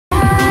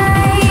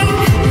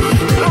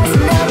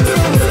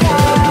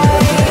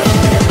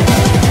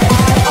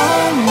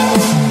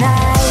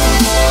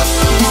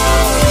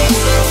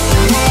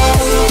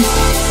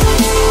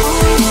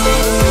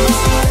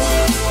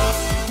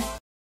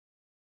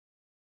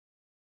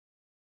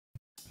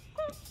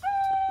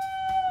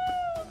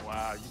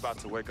Wow, you about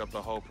to wake up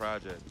the whole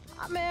project.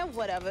 Oh, man,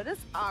 whatever. This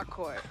is our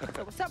court.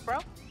 So what's up, bro?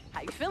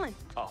 How you feeling?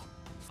 Oh,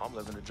 I'm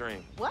living the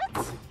dream. What?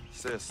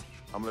 Sis,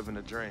 I'm living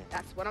the dream.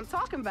 That's what I'm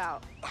talking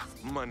about.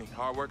 Money,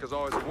 hard work is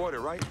always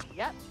rewarded, right?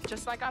 Yep,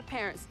 just like our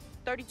parents.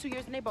 32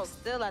 years and they both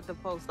still at the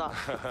post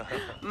office.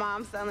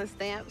 Mom selling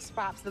stamps,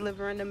 Pops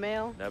delivering the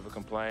mail. Never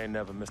complained,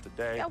 never missed a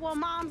day. Yeah, well,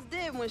 Mom's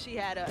did when she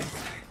had us.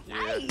 Yeah.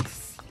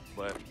 Nice.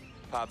 But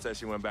Pop said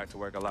she went back to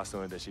work a lot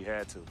sooner than she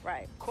had to.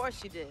 Right, of course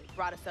she did.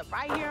 Brought us up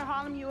right here in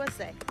Harlem,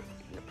 USA,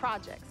 in the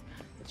projects.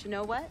 But you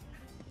know what?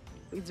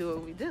 We do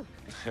what we do.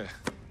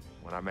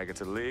 When I make it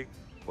to the league,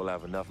 we'll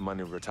have enough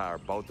money to retire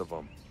both of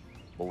them.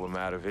 Move them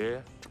out of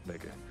here, they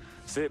can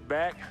sit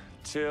back,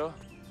 chill,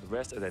 the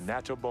rest of their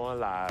natural born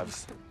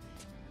lives.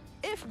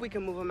 If we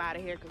can move them out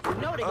of here, because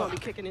we know they're going to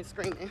be kicking and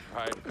screaming.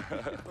 Right.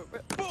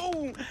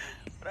 Boom!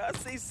 What up,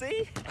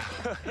 CC?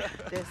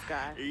 This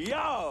guy.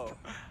 Yo,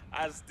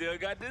 I still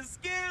got the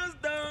skills,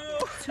 though.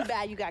 Too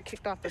bad you got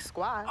kicked off the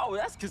squad. Oh,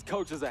 that's because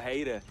Coach is a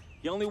hater.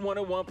 You only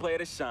wanted one player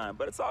to shine,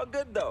 but it's all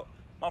good, though.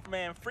 My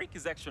man Freak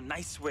is extra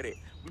nice with it.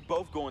 We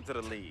both going to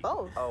the league.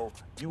 Both? Oh,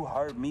 you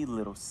heard me,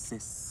 little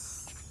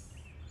sis.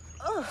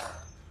 Ugh.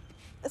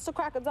 It's a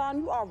crack of dawn.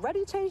 You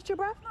already changed your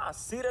breath? Nah,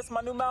 see, that's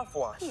my new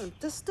mouthwash.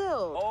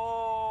 Distilled.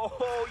 Oh,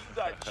 you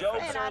got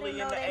jokes Man, I early didn't in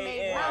know the they made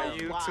AM. mouthwash.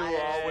 You two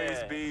Wow.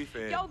 always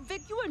beefing. Yo,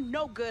 Vic, you are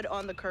no good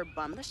on the curb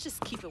bum. Let's just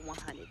keep it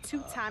 100.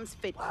 2 times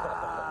 50.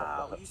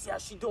 Wow, you see how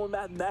she doing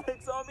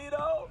mathematics on me,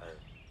 though?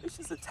 It's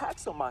just a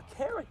tax on my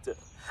character.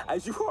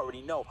 As you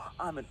already know,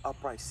 I'm an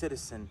upright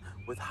citizen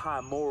with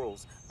high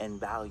morals and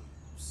values.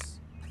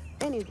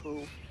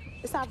 Anywho,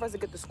 it's time for us to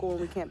get to school and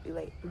we can't be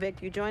late.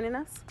 Vic, you joining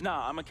us?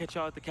 Nah, I'm gonna catch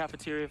y'all at the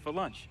cafeteria for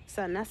lunch.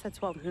 Son, that's at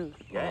 12 noon.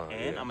 Yeah, Oh,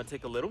 and yeah. I'm gonna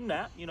take a little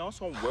nap, you know,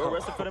 so I'm well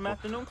rested for them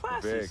afternoon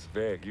classes.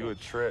 Vic, you a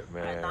trip,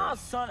 man. Nah,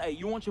 son, hey,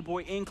 you want your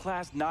boy in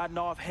class nodding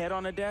off, head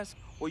on the desk?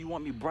 Or you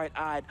want me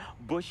bright-eyed,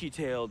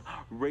 bushy-tailed,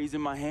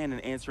 raising my hand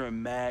and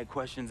answering mad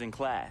questions in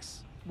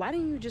class? Why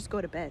didn't you just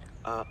go to bed?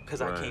 Because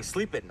I can't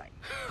sleep at night.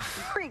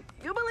 Freak,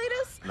 you believe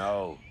this?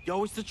 No.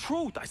 Yo, it's the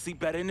truth. I sleep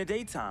better in the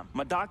daytime.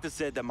 My doctor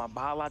said that my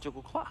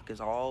biological clock is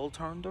all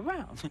turned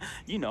around.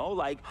 You know,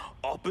 like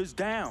up is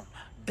down,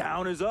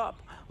 down is up,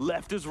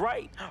 left is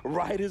right,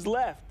 right is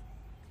left.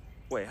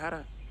 Wait, how'd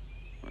I...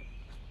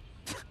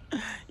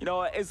 You know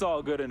what? It's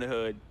all good in the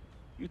hood.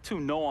 You two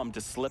know I'm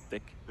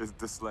dyslexic. It's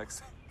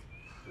dyslexic.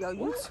 Yo,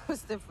 you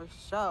twisted for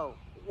show.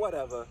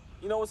 Whatever.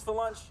 You know what's for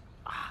lunch?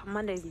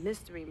 Monday's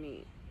mystery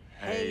meat.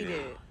 Hate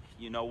it.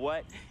 You know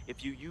what?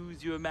 If you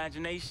use your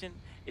imagination,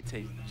 it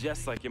tastes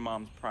just like your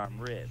mom's prime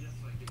rib.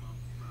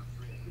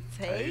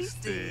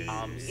 Tasty.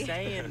 I'm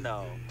saying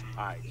though.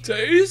 All right.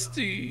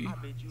 Tasty. I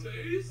bet you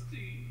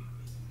Tasty.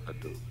 I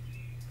do.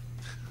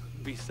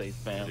 be safe,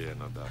 fam. Yeah,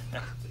 no doubt.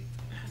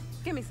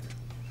 Give me some.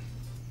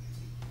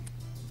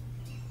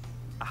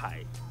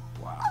 Alright.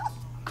 Wow.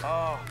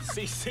 Oh,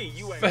 CC,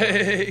 you ain't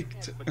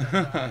Faked.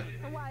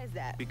 And why is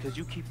that? because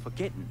you keep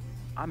forgetting.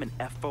 I'm an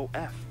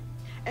FOF.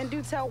 And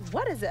do tell,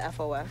 what is a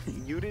FOF?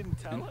 You didn't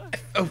tell her?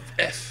 Oh,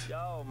 F.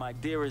 Yo, my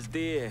dearest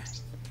dear.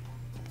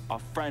 A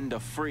friend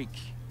of freak.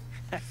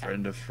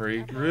 Friend of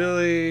freak.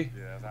 Really? Yeah,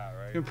 that's hot,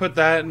 right? You put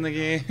that in the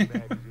game? Bags,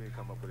 you ain't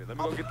come up with it. Let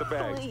me go get the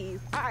bags.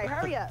 Please. All right,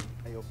 hurry up.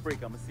 Hey, yo,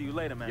 freak, I'm gonna see you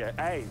later, man. Yeah,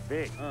 hey,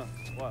 Vic,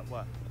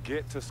 What?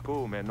 get to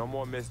school, man. No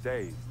more missed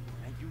days.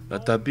 And you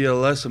Let know that be a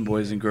lesson,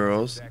 boys and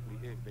girls.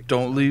 Exactly it, Vic.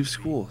 Don't leave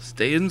school.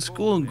 Stay in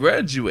school and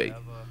graduate.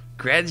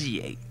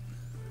 Graduate.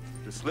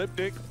 The slip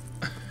dick.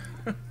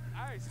 Hey,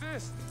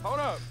 sis, hold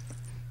up.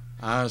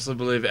 I honestly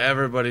believe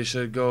everybody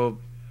should go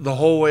the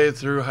whole way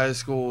through high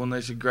school and they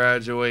should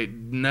graduate,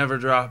 never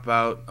drop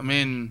out. I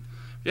mean,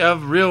 if you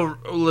have real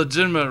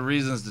legitimate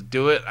reasons to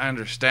do it, I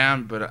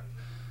understand, but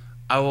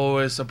I will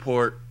always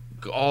support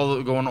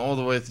going all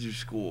the way through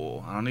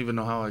school. I don't even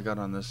know how I got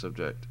on this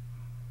subject.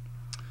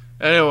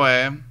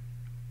 Anyway,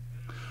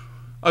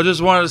 I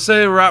just wanted to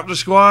say, Raptor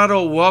Squad,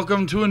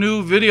 welcome to a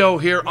new video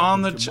here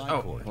on the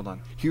oh, hold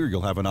on. Here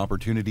you'll have an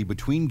opportunity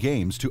between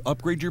games to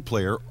upgrade your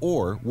player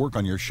or work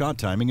on your shot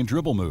timing and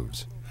dribble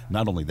moves.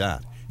 Not only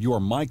that, your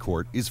My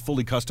Court is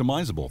fully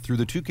customizable through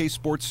the 2K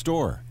Sports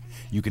Store.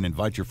 You can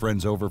invite your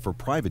friends over for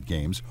private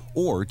games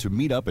or to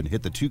meet up and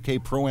hit the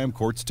 2K Pro-Am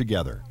courts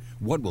together.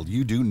 What will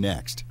you do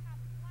next?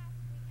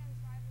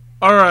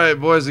 Alright,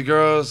 boys and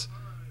girls.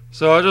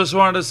 So I just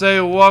wanted to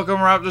say welcome,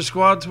 Raptor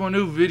Squad, to a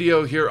new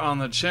video here on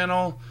the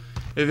channel.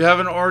 If you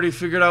haven't already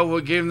figured out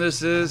what game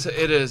this is,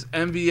 it is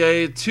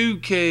NBA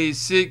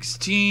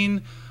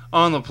 2K16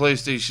 on the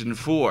PlayStation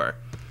 4.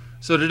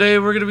 So today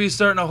we're going to be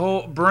starting a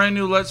whole brand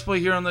new Let's Play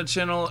here on the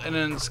channel, and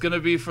it's going to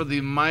be for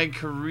the My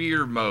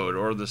Career mode,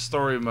 or the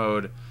story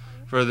mode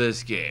for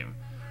this game.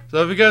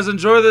 So if you guys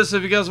enjoy this,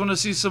 if you guys want to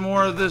see some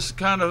more of these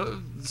kind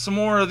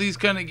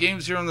of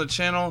games here on the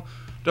channel,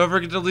 don't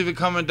forget to leave a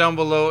comment down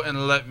below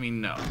and let me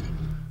know.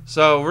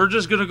 So we're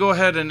just going to go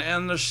ahead and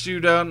end the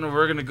shootout, and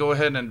we're going to go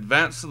ahead and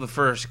advance to the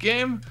first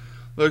game.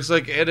 Looks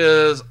like it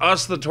is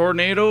us, the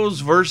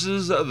Tornadoes,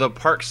 versus the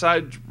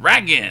Parkside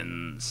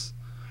Dragons.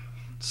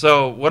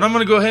 So what I'm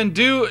going to go ahead and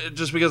do,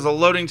 just because the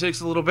loading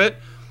takes a little bit,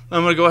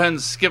 I'm going to go ahead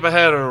and skip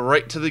ahead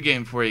right to the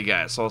game for you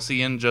guys. So I'll see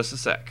you in just a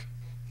sec.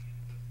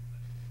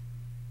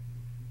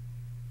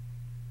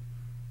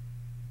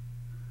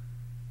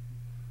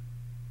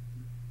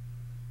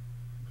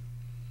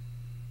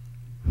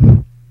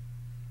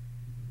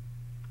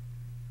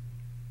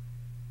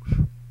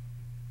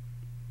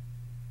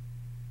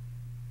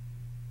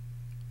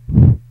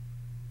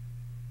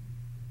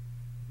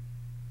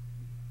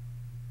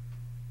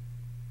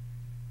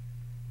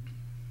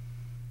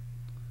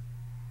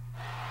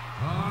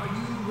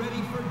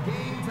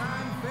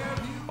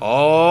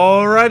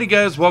 Alrighty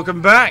guys,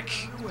 welcome back.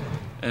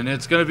 And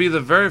it's going to be the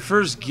very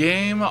first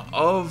game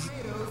of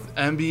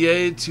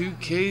NBA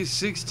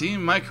 2K16,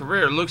 my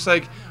career. It looks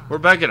like we're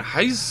back in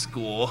high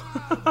school.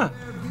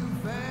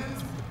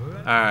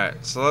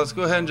 Alright, so let's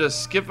go ahead and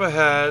just skip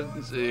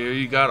ahead. So here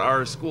you got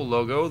our school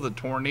logo, the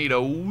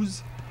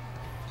Tornadoes.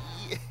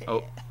 Yeah.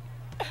 Oh.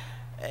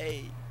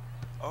 Hey.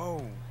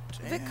 Oh,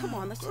 damn. Vic, come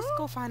on, let's just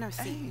go find our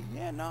seat. Hey,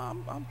 yeah, no,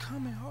 I'm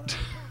coming. Hold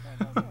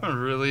on.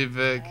 Really,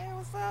 Vic? Hey,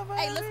 what's up,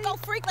 Hey, let's go,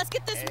 freak. Let's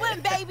get this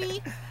win,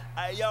 baby.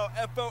 Hey, yo,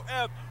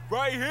 FOF,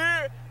 right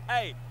here.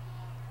 Hey,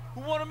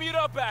 who want to meet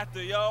up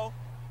after, yo?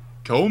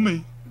 Call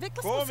me. Vic,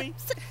 let's Call go me.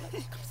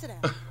 sit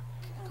down.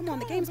 Come on,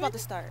 the game's about to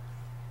start.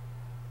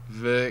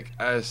 Vic,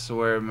 I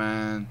swear,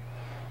 man.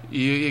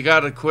 You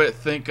gotta quit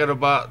thinking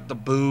about the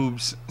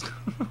boobs.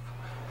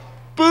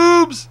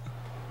 Boobs!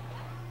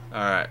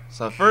 Alright,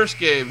 so first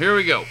game, here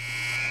we go.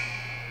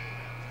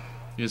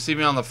 You can see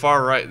me on the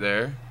far right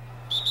there.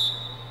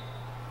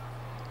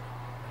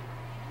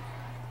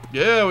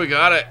 Yeah, we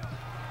got it.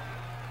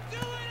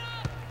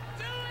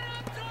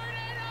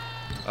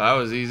 Oh, that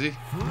was easy.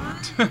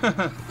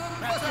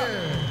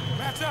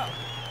 Match up.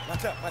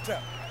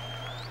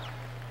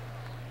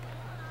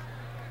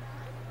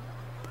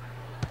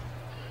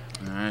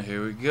 Alright,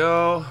 here we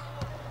go.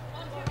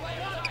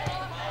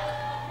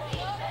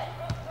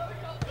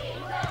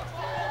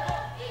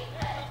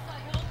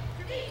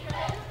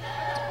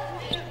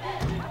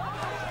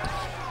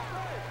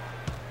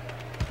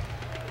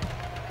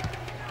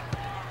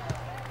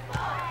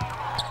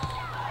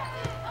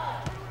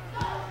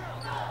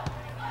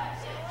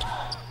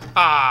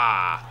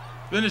 Ah!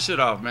 Finish it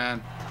off,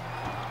 man.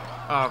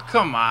 Oh,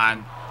 come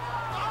on.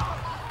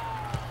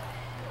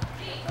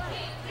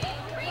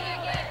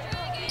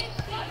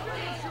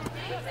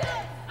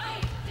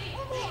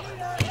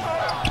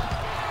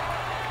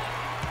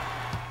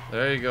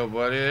 There you go,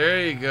 buddy.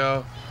 There you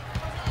go.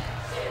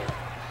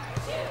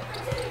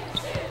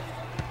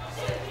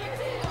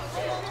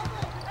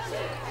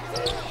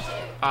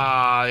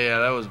 Ah, yeah,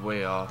 that was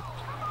way off.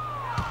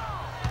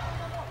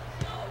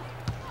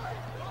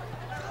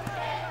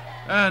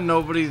 And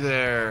nobody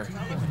there.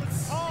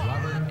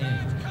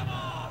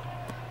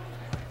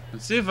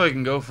 Let's see if I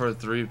can go for a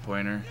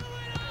three-pointer.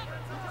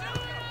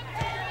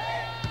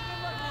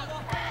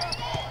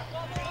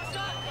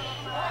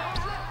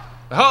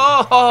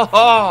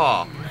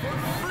 Oh!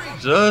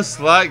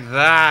 Just like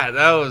that.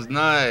 That was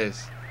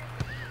nice.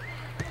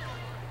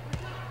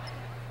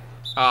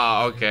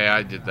 Ah, okay,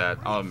 I did that.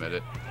 I'll admit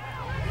it.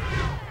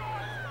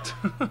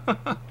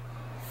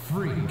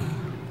 Freak.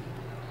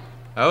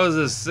 That was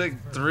a sick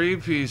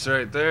three-piece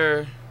right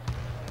there.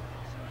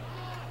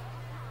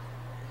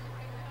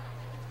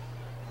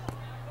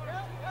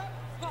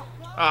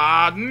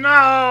 Ah,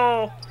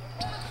 no!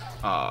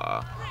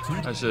 Ah,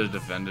 I should have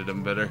defended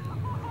him better.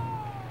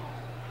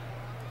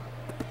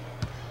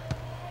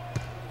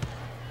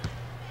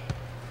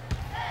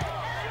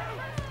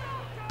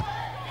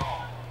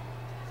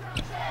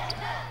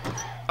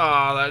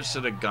 Oh, that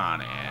should have gone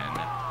in.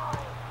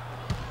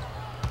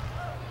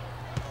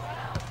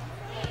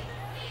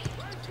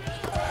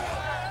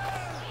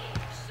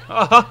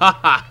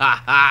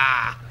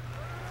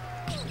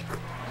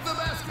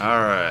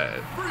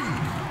 Alright.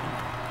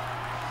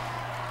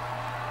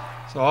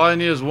 So all I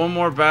need is one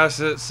more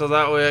basket so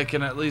that way I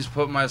can at least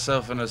put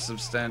myself in a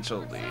substantial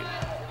lead.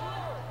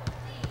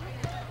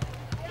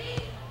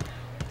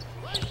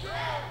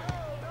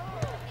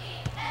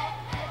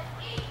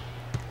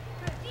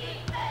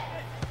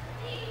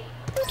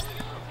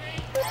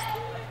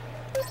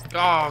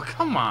 Oh,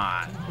 come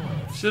on.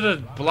 Should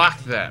have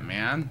blocked that,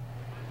 man.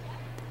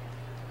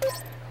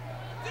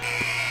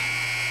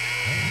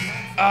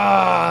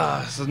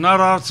 So not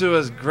off to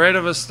as great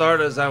of a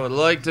start as I would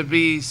like to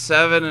be.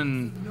 7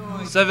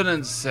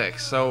 and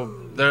 6. So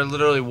they're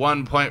literally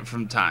 1 point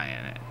from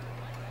tying it.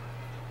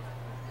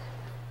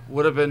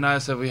 Would have been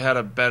nice if we had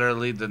a better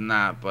lead than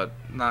that, but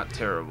not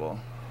terrible.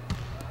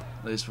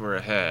 At least we're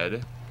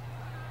ahead.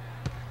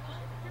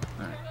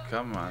 Alright,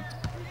 come on.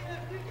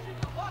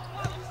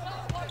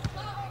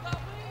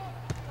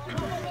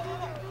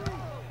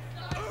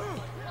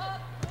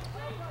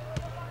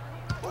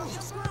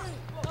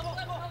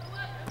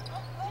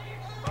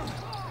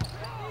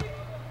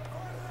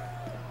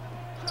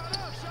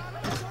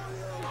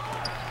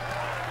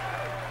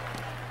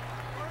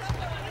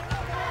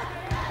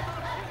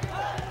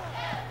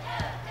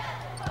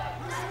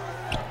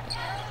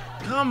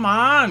 Come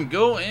on,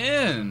 go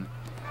in.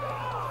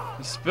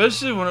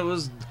 Especially when it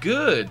was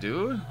good,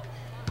 dude.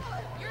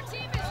 Your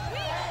team is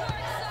weak,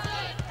 courtside.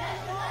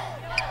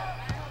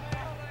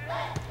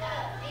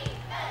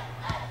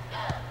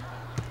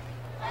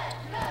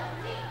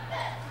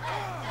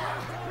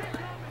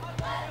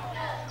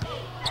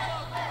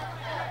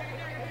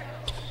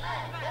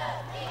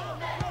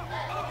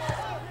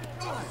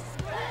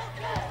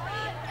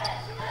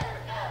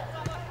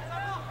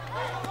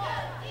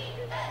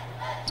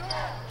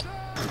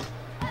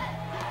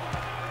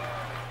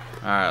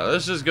 Alright,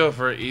 let's just go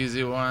for an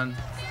easy one.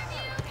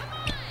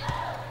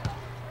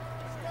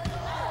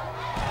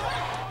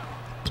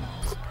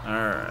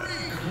 Alright.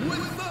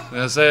 I'm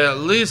gonna say at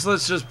least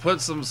let's just put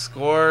some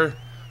score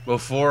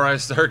before I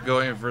start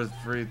going for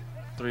free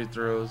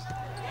throws.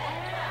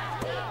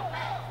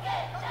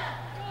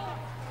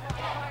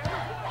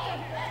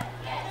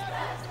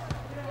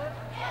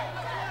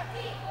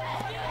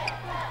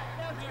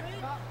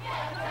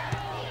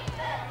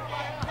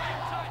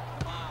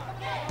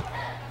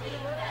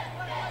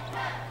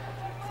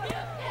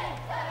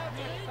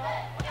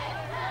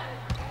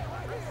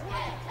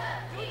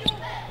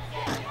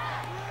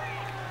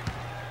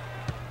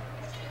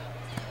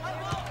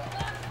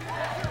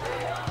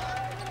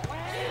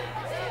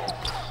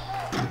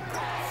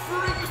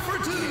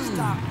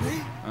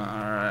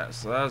 Alright,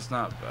 so that's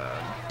not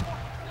bad.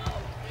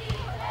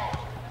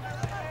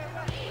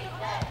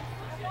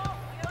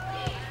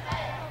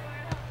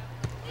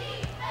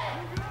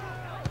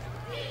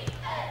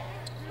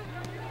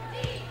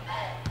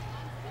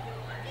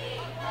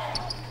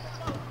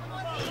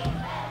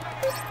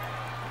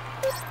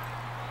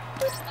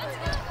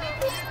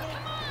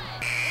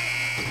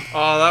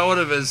 Oh, that would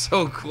have been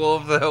so cool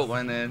if that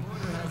went in.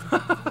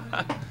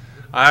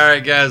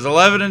 Alright guys,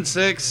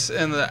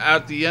 11-6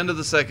 at the end of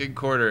the second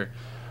quarter.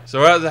 So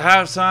we're at the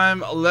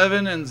halftime,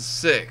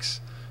 11-6.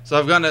 So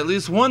I've gotten at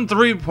least one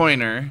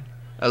three-pointer.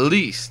 At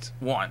least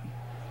one.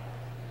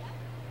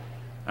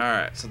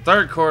 Alright, so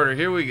third quarter,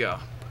 here we go.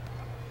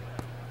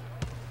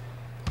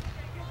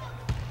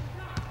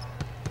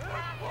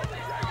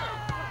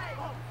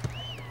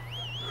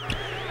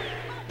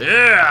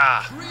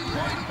 Yeah!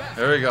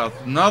 There we go.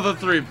 Another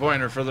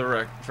three-pointer for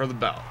the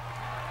belt.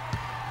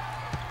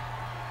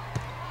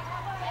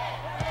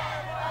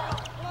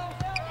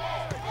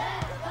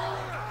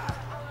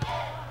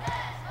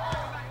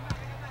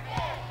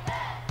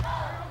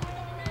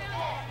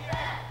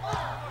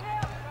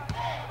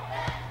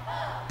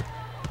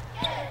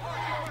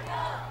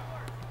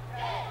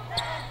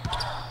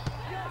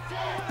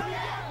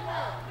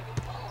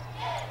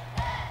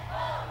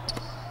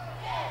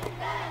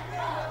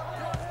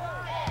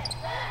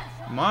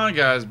 Come on,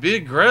 guys, be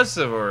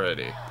aggressive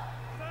already.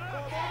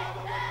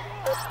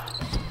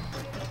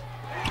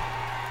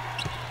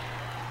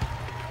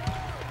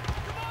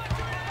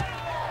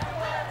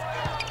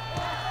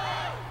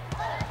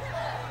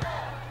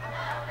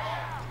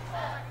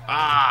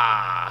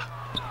 Ah!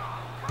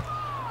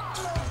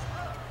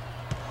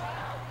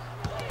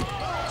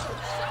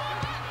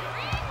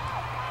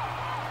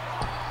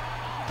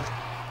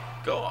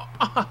 Go on.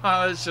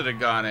 That should have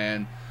gone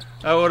in.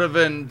 That would have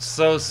been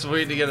so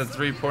sweet to get a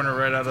three-pointer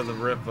right out of the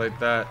rip like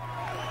that.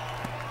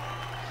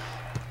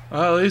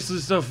 Well, at least we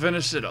still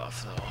finished it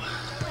off, though.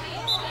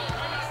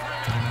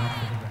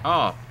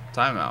 Oh,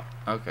 timeout.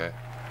 Okay.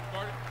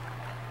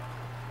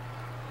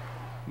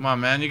 Come on,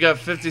 man. You got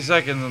 50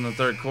 seconds in the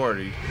third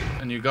quarter,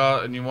 and you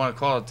want to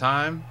call a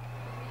time?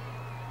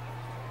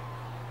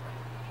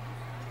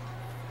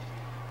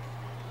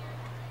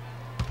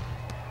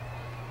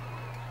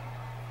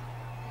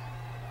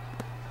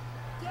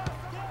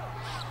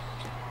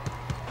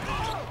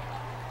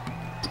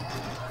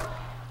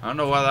 I don't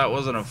know why that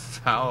wasn't a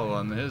foul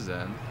on his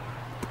end.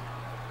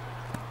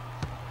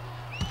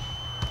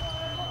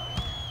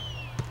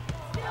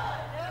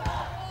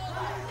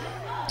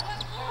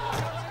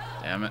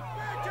 Damn it.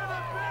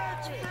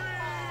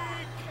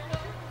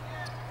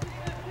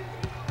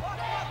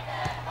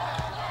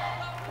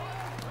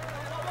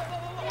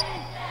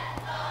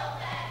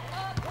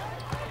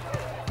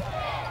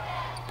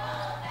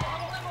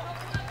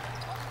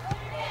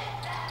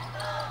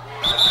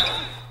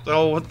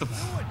 Oh, what the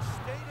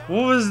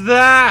what was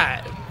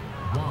that?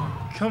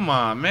 Come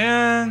on,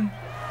 man.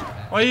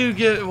 Why you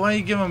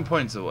giving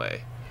points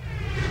away?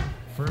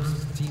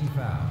 First team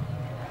foul.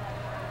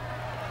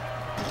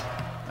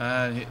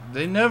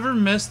 They never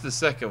miss the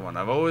second one.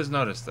 I've always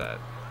noticed that.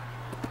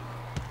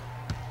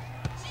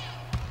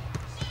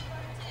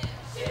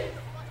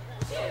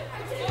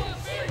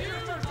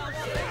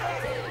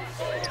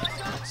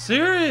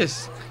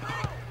 Serious?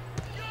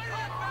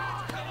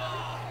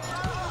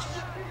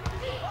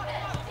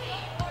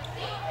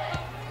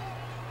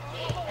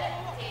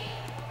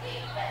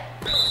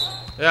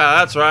 Yeah,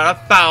 that's right. I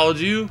fouled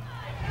you.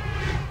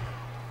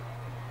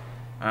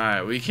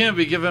 Alright, we can't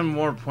be giving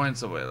more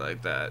points away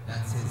like that.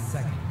 That's his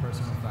second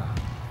personal foul.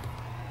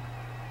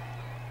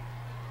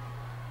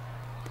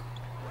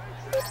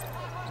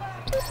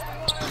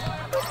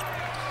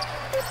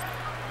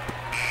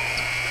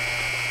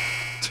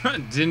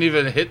 Didn't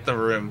even hit the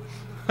rim.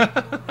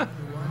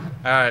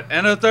 Alright,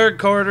 end of third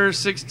quarter,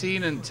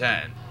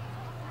 16-10.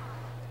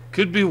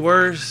 Could be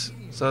worse,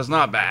 so it's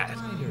not bad.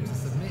 Reminder to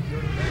submit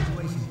your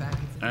graduation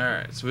packets and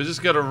Alright, so we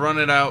just gotta run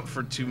it out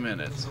for 2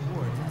 minutes.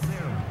 awards and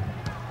ceremony.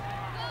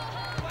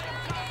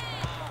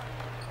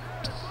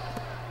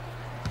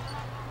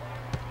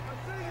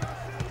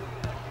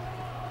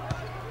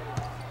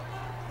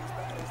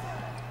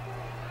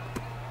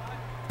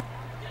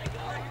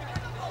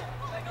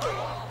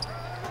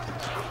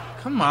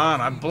 Come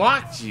on, I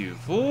blocked you,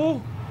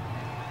 fool.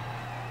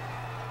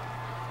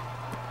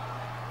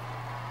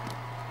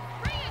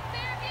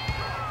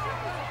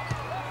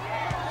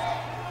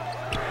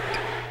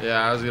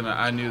 Yeah,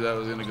 I knew that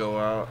was gonna go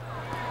out.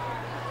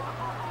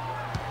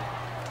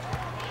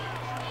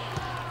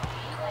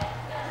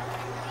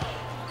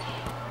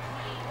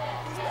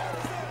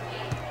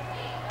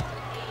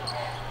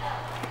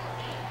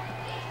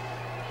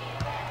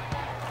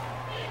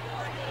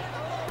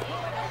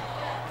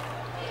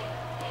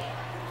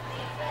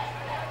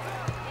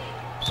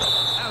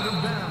 Out of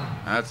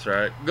bounds. That's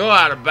right. Go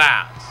out of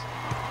bounds.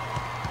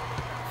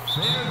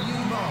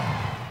 Fairview ball.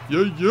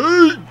 Yay,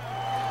 yay!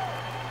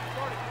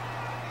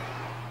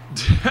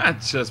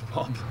 Just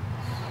bump.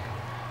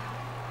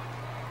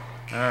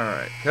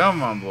 Alright,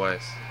 come on,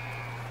 boys.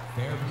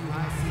 Fairview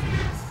High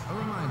Seniors. A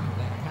reminder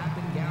that cap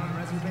and gown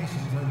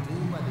reservations are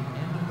due by the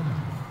end of the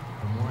month.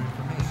 For more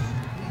information,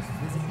 please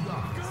visit the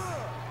office.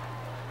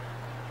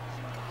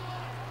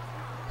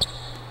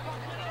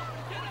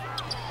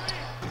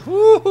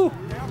 Woo!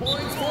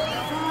 Points for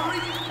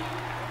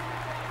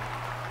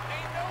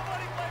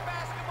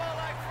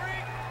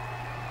Freak.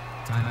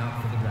 Timeout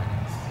for the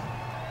Dragons.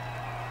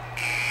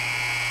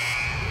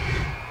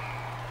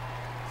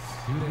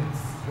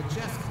 Students, the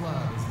chess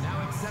club is now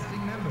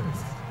accepting members.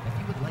 If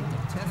you would like to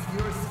test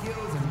your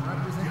skills and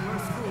represent your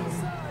schools,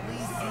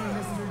 please see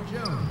Mr.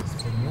 Jones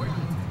for more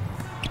details.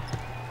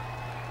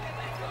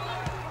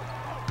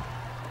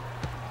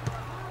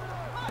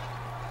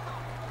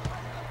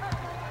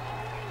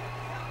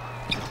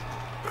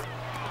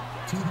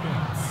 Two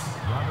points,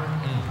 Robert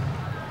Andrew.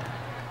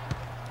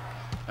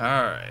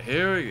 Alright,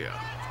 here we go.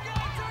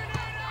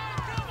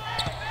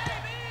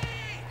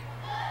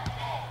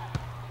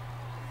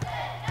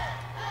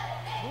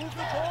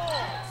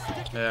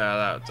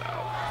 Yeah, that's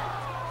out.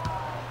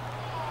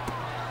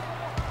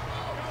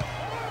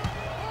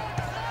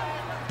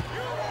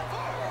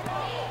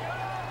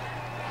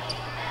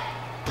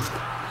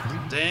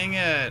 Dang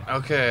it.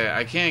 Okay,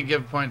 I can't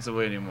give points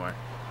away anymore.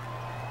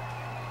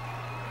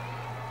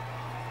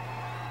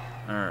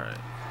 Alright.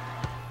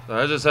 So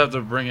I just have to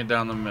bring it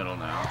down the middle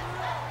now.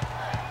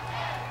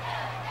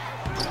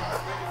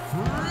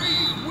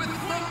 Freak with the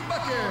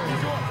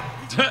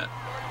bucket.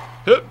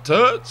 Hip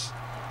touch.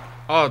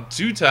 Oh,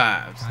 2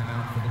 times.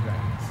 Timeout for the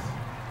Dragons.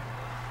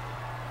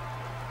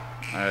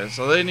 Alright,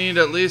 so they need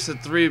at least a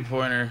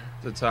 3-pointer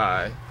to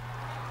tie.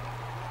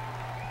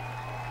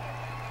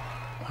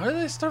 Why do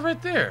they start right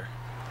there?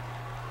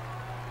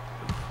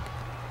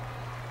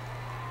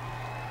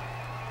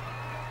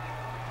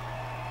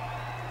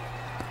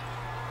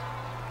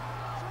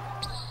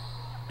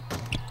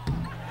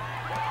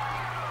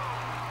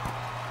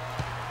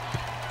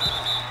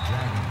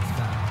 Dragons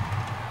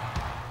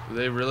foul. Do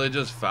they really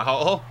just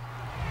foul?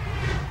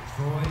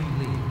 Troy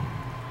Lee.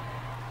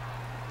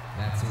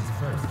 That's his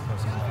first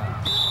personal foul.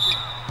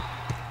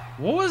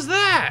 What was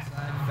that?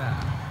 Side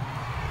foul.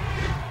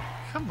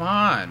 Come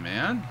on,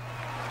 man.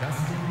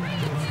 Dustin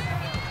Wilson.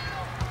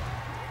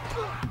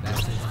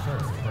 That's his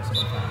first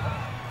personal foul.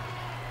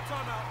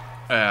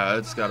 Yeah,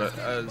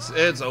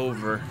 it's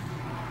over.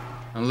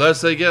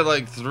 Unless they get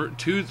like 2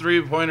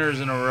 3-pointers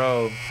in a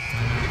row.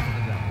 Timeout for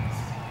the Dragons.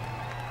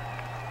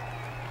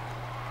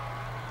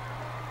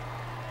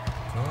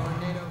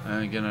 Tornado.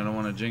 And again, I don't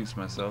want to jinx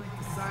myself.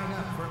 To sign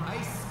up for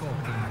ice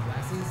sculpting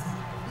classes,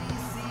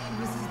 please see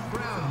Mrs.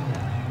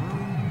 Brownhill in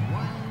room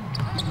 1.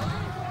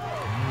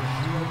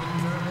 New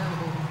openings are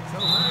available, so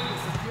hurry to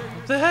secure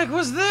your What the heck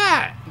was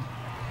that?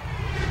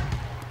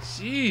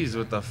 Jeez,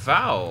 with the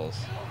fouls.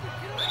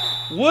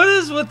 What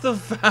is with the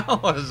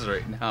fouls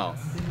right now?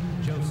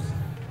 Dustin Joseph.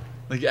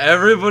 Like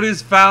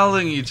everybody's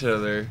fouling each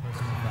other.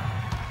 Personal foul.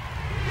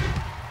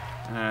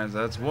 Alright, so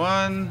that's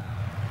 1.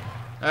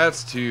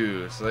 That's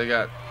 2. So they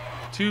got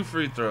 2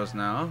 free throws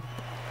now.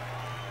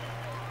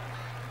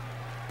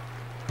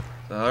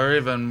 So they're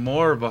even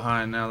more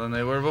behind now than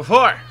they were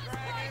before.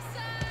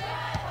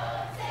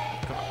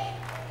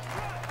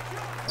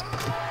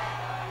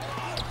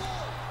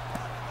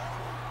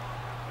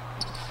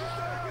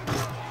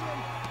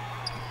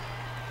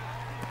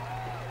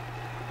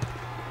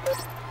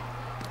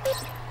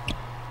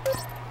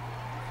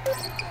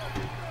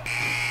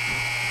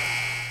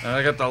 And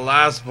I got the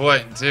last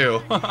point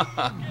too.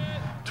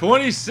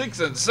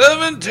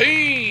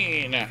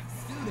 26-17.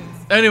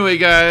 Anyway,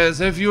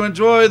 guys, if you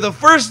enjoy the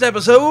first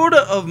episode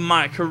of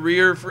my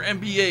career for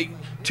NBA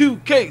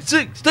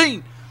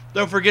 2K16,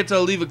 don't forget to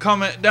leave a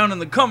comment down in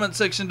the comment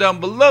section down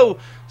below.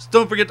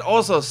 Don't forget to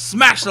also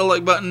smash the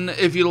like button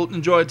if you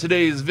enjoyed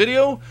today's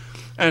video.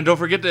 And don't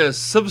forget to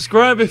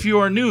subscribe if you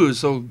are new,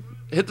 so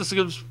hit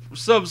the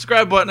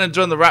subscribe button and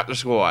join the Raptor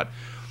Squad.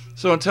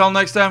 So until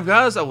next time,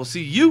 guys, I will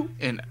see you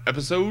in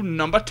episode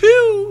number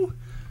 2.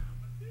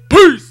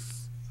 Peace!